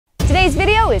Today's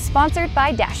video is sponsored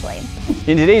by Dashlane.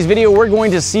 In today's video, we're going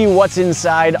to see what's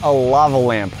inside a lava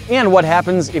lamp and what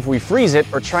happens if we freeze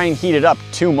it or try and heat it up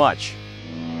too much.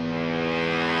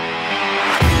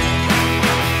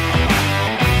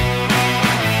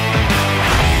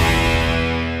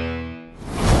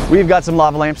 We've got some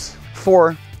lava lamps,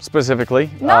 4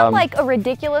 specifically. Not like a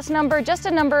ridiculous number, just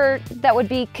a number that would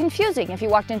be confusing if you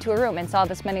walked into a room and saw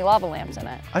this many lava lamps in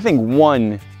it. I think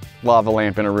 1 lava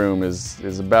lamp in a room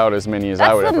is about as many as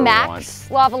I would ever want. That's the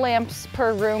max lava lamps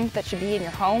per room that should be in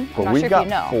your home. But we've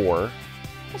got 4.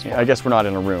 Yeah, I guess we're not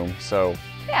in a room, so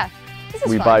yeah, this is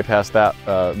we fun. bypassed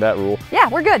that rule. Yeah,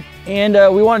 we're good. And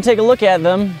we want to take a look at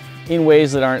them in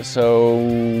ways that aren't so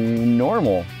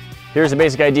normal. Here's the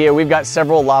basic idea. We've got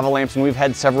several lava lamps and we've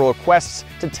had several requests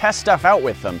to test stuff out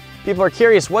with them. People are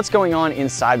curious what's going on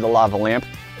inside the lava lamp,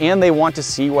 and they want to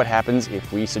see what happens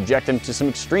if we subject them to some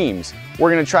extremes. We're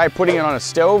gonna try putting it on a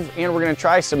stove, and we're gonna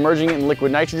try submerging it in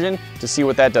liquid nitrogen to see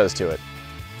what that does to it.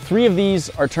 3 of these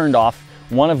are turned off.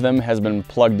 1 of them has been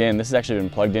plugged in. This has actually been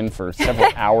plugged in for several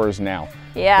hours now.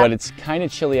 Yeah. But it's kind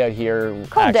of chilly out here,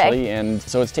 Cold actually, day. and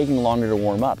so it's taking longer to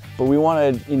warm up. But we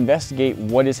want to investigate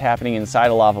what is happening inside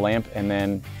a lava lamp, and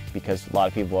then, because a lot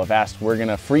of people have asked, we're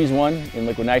gonna freeze one in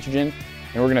liquid nitrogen,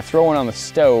 and we're gonna throw one on the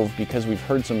stove because we've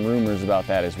heard some rumors about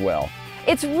that as well.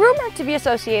 It's rumored to be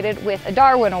associated with a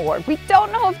Darwin Award. We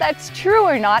don't know if that's true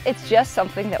or not. It's just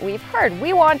something that we've heard.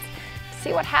 We want to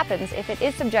see what happens if it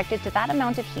is subjected to that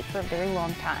amount of heat for a very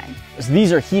long time. So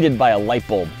these are heated by a light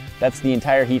bulb. That's the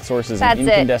entire heat source, is an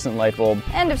incandescent light bulb.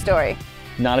 End of story.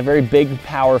 Not a very big,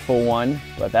 powerful one,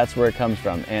 but that's where it comes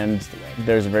from. And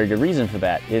there's a very good reason for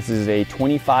that. This is a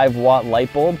 25-watt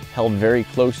light bulb held very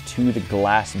close to the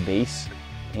glass base,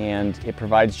 and it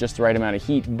provides just the right amount of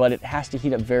heat, but it has to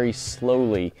heat up very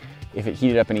slowly. If it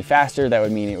heated up any faster, that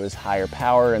would mean it was higher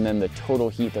power, and then the total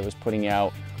heat that it was putting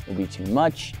out would be too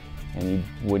much, and you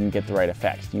wouldn't get the right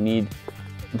effect. You need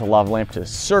the lava lamp to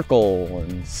circle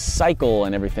and cycle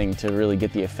and everything to really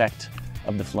get the effect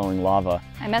of the flowing lava.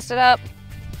 I messed it up.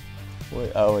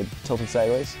 Oh, it tilted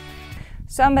sideways?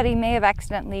 Somebody may have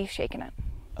accidentally shaken it.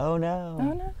 Oh no.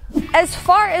 Oh no. As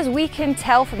far as we can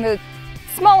tell from the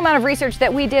small amount of research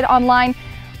that we did online,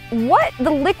 what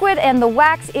the liquid and the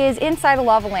wax is inside a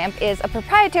lava lamp is a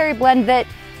proprietary blend that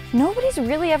nobody's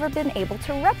really ever been able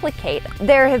to replicate.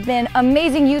 There have been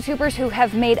amazing YouTubers who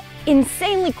have made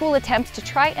insanely cool attempts to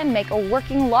try and make a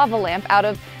working lava lamp out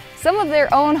of some of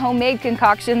their own homemade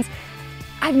concoctions.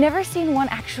 I've never seen one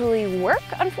actually work,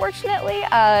 unfortunately.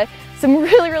 Some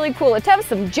really cool attempts,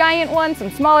 some giant ones, some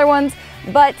smaller ones,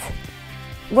 but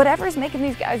whatever's making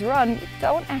these guys run, we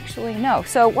don't actually know.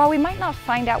 So while we might not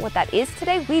find out what that is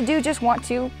today, we do just want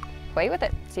to play with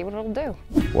it, see what it'll do.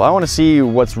 Well, I want to see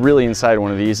what's really inside one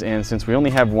of these, and since we only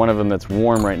have one of them that's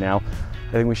warm right now,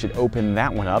 I think we should open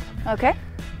that one up. Okay.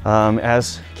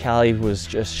 As Callie was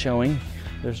just showing,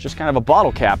 there's just kind of a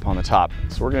bottle cap on the top.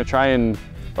 So we're going to try and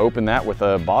open that with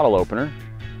a bottle opener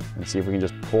and see if we can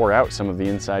just pour out some of the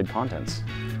inside contents.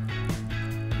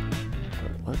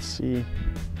 But let's see.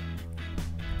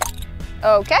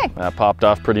 Okay. That popped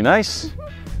off pretty nice.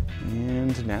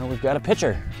 And now we've got a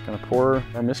pitcher. Just gonna pour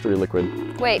our mystery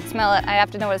liquid. Wait, smell it. I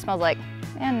have to know what it smells like.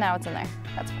 And now it's in there.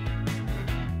 That's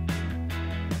fine.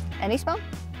 Any smell?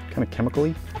 Kind of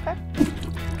chemically. Okay.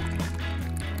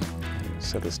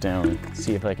 Set this down and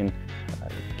see if I can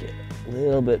get a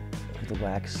little bit of the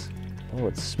wax. Oh,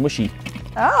 it's smushy.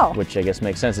 Oh. Which I guess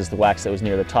makes sense. It's the wax that was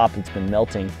near the top that's been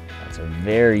melting. That's a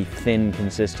very thin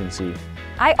consistency.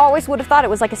 I always would have thought it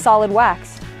was like a solid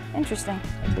wax. Interesting.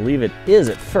 I believe it is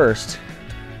at first,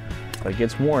 but it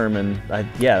gets warm, and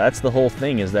yeah, that's the whole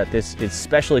thing, is that this is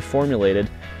specially formulated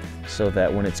so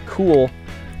that when it's cool,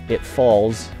 it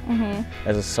falls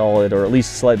as a solid, or at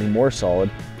least slightly more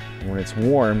solid. And when it's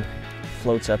warm, it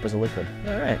floats up as a liquid.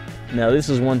 All right. Now this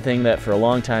is one thing that for a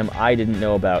long time I didn't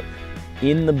know about.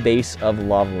 In the base of the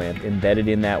lava lamp, embedded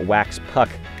in that wax puck,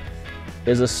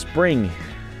 is a spring.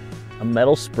 A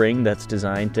metal spring that's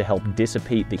designed to help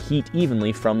dissipate the heat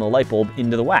evenly from the light bulb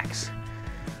into the wax.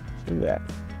 Look at that.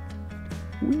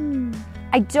 Woo.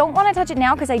 I don't want to touch it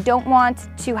now because I don't want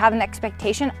to have an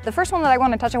expectation. The first one that I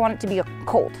want to touch, I want it to be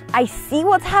cold. I see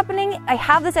what's happening. I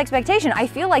have this expectation. I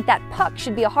feel like that puck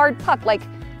should be a hard puck, like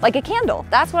a candle.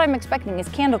 That's what I'm expecting, is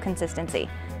candle consistency.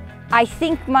 I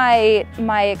think my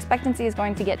expectancy is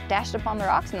going to get dashed upon the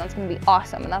rocks, and that's going to be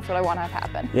awesome, and that's what I want to have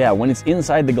happen. Yeah, when it's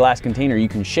inside the glass container, you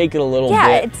can shake it a little bit.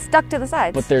 Yeah, it's stuck to the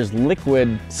sides. But there's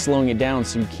liquid slowing it down,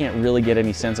 so you can't really get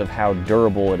any sense of how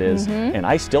durable it is. And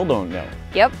I still don't know.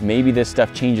 Yep. Maybe this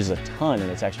stuff changes a ton, and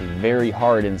it's actually very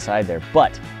hard inside there.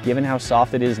 But given how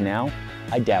soft it is now,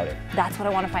 I doubt it. That's what I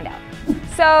want to find out.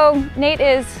 So Nate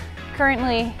is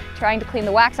currently trying to clean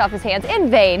the wax off his hands in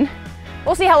vain.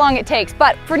 We'll see how long it takes,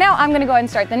 but for now I'm gonna go ahead and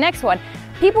start the next one.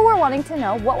 People were wanting to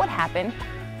know what would happen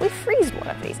if we freeze one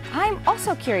of these. I'm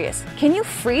also curious, can you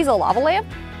freeze a lava lamp?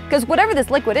 Because whatever this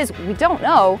liquid is, we don't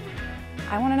know.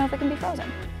 I wanna know if it can be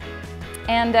frozen.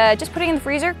 And just putting it in the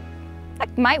freezer,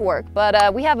 that might work,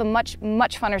 but we have a much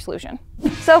funner solution.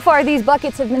 So far, these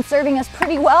buckets have been serving us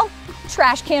pretty well.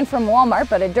 Trash can from Walmart,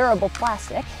 but a durable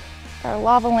plastic. Our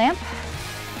lava lamp.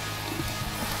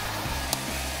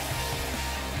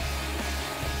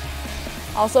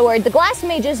 Also worried the glass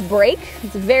may just break.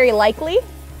 It's very likely.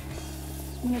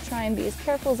 I'm gonna try and be as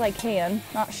careful as I can,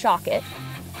 not shock it.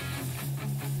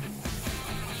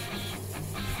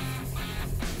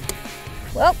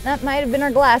 Well, that might have been our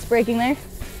glass breaking there.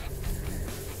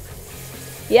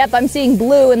 Yep, I'm seeing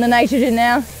blue in the nitrogen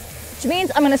now, which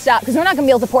means I'm gonna stop because we're not gonna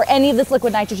be able to pour any of this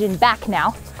liquid nitrogen back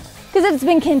now because it's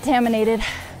been contaminated.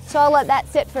 So I'll let that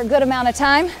sit for a good amount of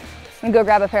time. I'm gonna go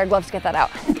grab a pair of gloves to get that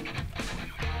out.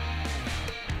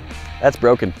 That's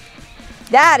broken.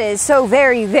 That is so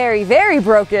very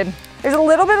broken. There's a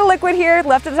little bit of liquid here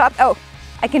left at the top. Oh,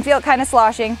 I can feel it kind of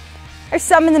sloshing. There's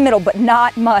some in the middle, but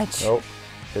not much. Oh,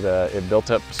 it built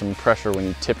up some pressure when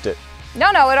you tipped it. No,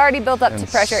 it already built up to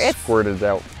pressure. It squirted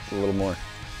out a little more.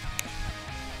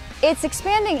 It's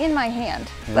expanding in my hand.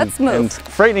 Let's move. And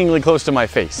frighteningly close to my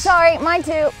face. Sorry, mine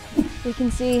too. We can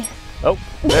see. Oh,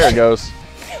 there it goes.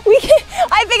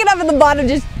 I pick it up and the bottom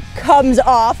just comes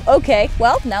off. Okay,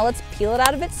 well, now let's peel it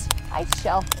out of its ice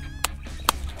shell.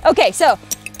 Okay, so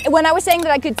when I was saying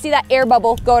that I could see that air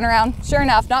bubble going around, sure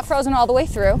enough, not frozen all the way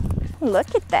through.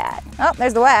 Look at that. Oh,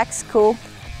 there's the wax. Cool.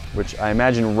 Which I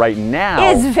imagine right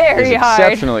now is very hard.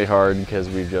 Exceptionally hard because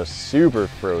we've just super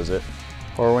froze it.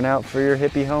 Pour one out for your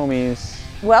hippie homies.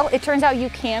 Well, it turns out you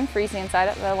can freeze the inside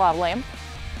of the lava lamp.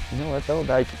 You know what though?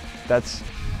 Like,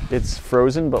 it's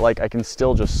frozen, but like I can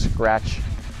still just scratch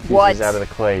pieces out of the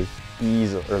clay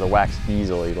easily, or the wax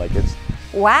easily. Like it's.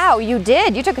 Wow, you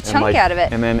did. You took a chunk out of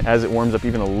it. And then as it warms up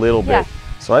even a little bit.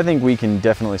 So I think we can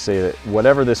definitely say that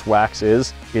whatever this wax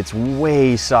is, it's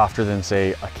way softer than,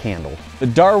 say, a candle. The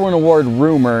Darwin Award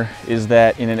rumor is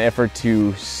that in an effort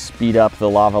to speed up the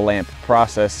lava lamp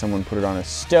process, someone put it on a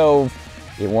stove,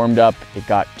 it warmed up, it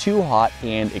got too hot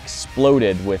and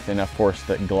exploded with enough force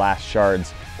that glass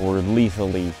shards were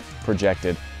lethally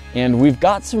projected. And we've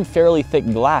got some fairly thick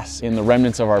glass in the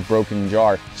remnants of our broken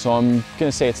jar, so I'm gonna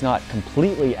say it's not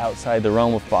completely outside the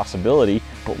realm of possibility,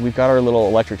 but we've got our little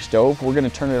electric stove. We're gonna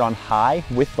turn it on high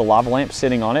with the lava lamp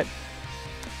sitting on it,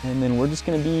 and then we're just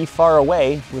gonna be far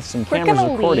away with some cameras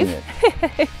recording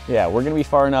it. Yeah, we're gonna be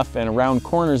far enough and around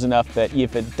corners enough that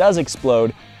if it does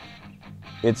explode,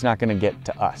 it's not gonna get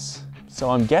to us. So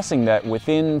I'm guessing that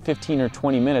within 15 or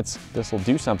 20 minutes, this will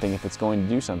do something if it's going to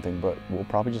do something, but we'll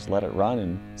probably just let it run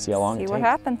and see how long it takes. See what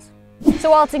happens.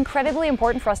 So while it's incredibly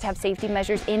important for us to have safety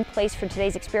measures in place for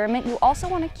today's experiment, you also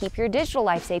want to keep your digital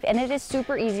life safe, and it is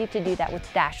super easy to do that with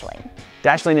Dashlane.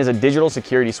 Dashlane is a digital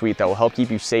security suite that will help keep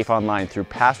you safe online through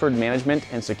password management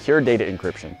and secure data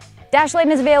encryption.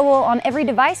 Dashlane is available on every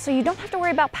device, so you don't have to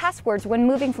worry about passwords when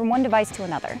moving from one device to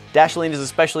another. Dashlane is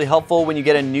especially helpful when you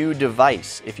get a new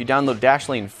device. If you download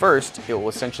Dashlane first, it will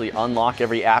essentially unlock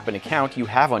every app and account you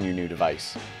have on your new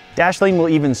device. Dashlane will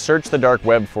even search the dark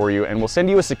web for you and will send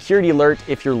you a security alert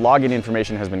if your login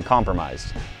information has been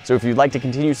compromised. So if you'd like to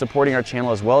continue supporting our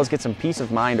channel as well as get some peace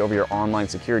of mind over your online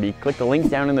security, click the link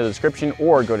down in the description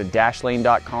or go to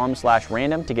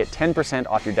dashlane.com/random to get 10%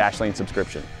 off your Dashlane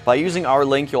subscription. By using our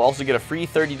link, you'll also get a free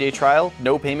 30-day trial,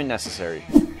 no payment necessary.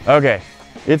 Okay,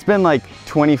 it's been like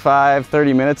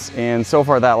 25-30 minutes and so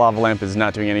far that lava lamp is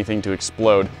not doing anything to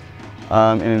explode.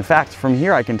 And in fact, from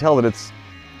here I can tell that it's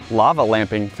lava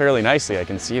lamping fairly nicely. I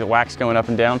can see the wax going up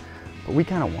and down, but we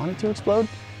kind of want it to explode.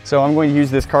 So I'm going to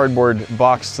use this cardboard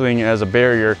box thing as a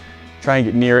barrier, try and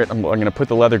get near it. I'm going to put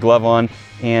the leather glove on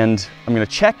and I'm going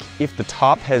to check if the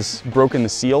top has broken the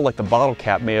seal, like the bottle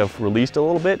cap may have released a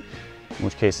little bit, in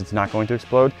which case it's not going to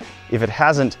explode. If it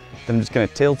hasn't, then I'm just going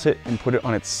to tilt it and put it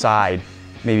on its side,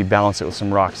 maybe balance it with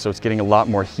some rocks so it's getting a lot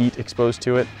more heat exposed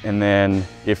to it. And then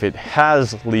if it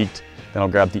has leaked, then I'll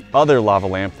grab the other lava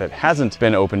lamp that hasn't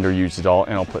been opened or used at all,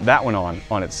 and I'll put that one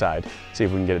on its side, see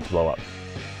if we can get it to blow up.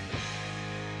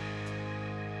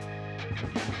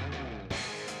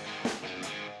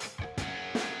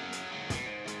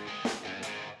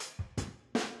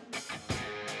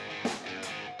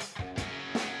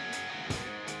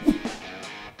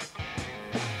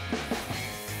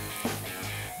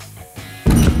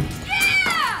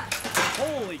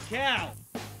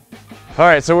 All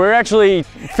right, so we're actually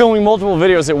filming multiple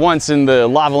videos at once, and the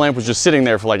lava lamp was just sitting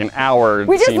there for like an hour.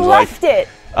 We just left it.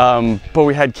 But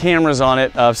we had cameras on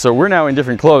it, so we're now in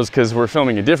different clothes because we're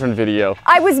filming a different video.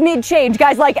 I was mid-change,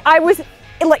 guys. Like, I was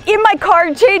like in my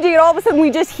car changing, and all of a sudden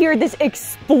we just hear this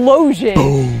explosion.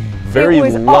 Boom. Very it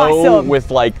was low awesome.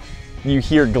 with like, you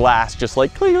hear glass just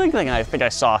like cling, cling, cling. I think I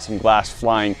saw some glass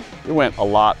flying. It went a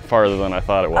lot farther than I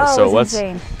thought it was. Oh, So it was let's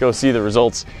insane. go see the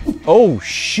results. Oh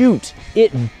shoot,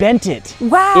 it bent it.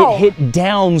 Wow. It hit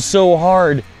down so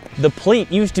hard. The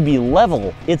plate used to be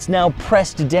level. It's now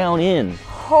pressed down in.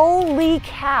 Holy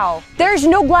cow. There's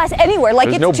no glass anywhere. Like,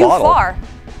 There's it's no too bottle. far.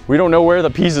 We don't know where the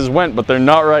pieces went, but they're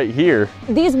not right here.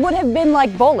 These would have been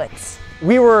like bullets.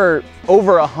 We were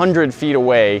over 100 feet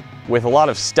away with a lot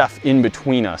of stuff in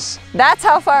between us. That's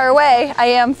how far away I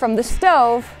am from the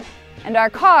stove, and our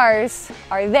cars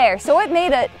are there. So it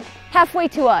made it halfway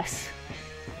to us.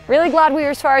 Really glad we were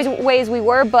as far away as we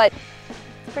were, but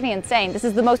it's pretty insane. This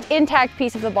is the most intact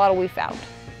piece of the bottle we found.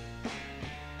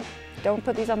 Don't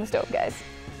put these on the stove, guys.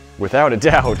 Without a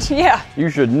doubt. Yeah. You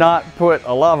should not put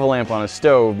a lava lamp on a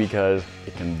stove because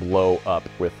it can blow up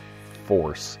with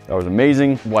force. That was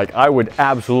amazing. Like, I would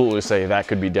absolutely say that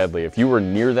could be deadly. If you were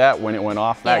near that when it went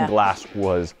off, that Yeah. glass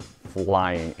was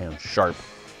flying and sharp.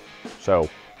 So,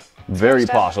 very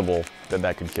possible that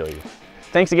that could kill you.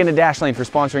 Thanks again to Dashlane for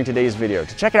sponsoring today's video.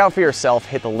 To check it out for yourself,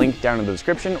 hit the link down in the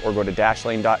description or go to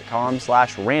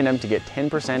dashlane.com/random to get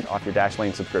 10% off your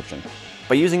Dashlane subscription.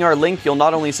 By using our link, you'll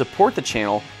not only support the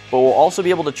channel, but will also be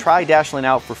able to try Dashlane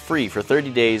out for free for 30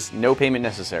 days, no payment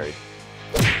necessary.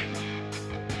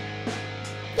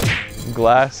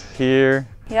 Glass here,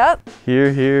 Yep.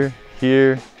 here, here,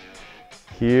 here,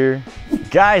 here.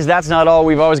 Guys, that's not all.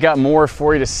 We've always got more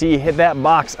for you to see. Hit that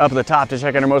box up at the top to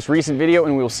check out our most recent video,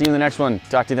 and we'll see you in the next one.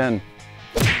 Talk to you then.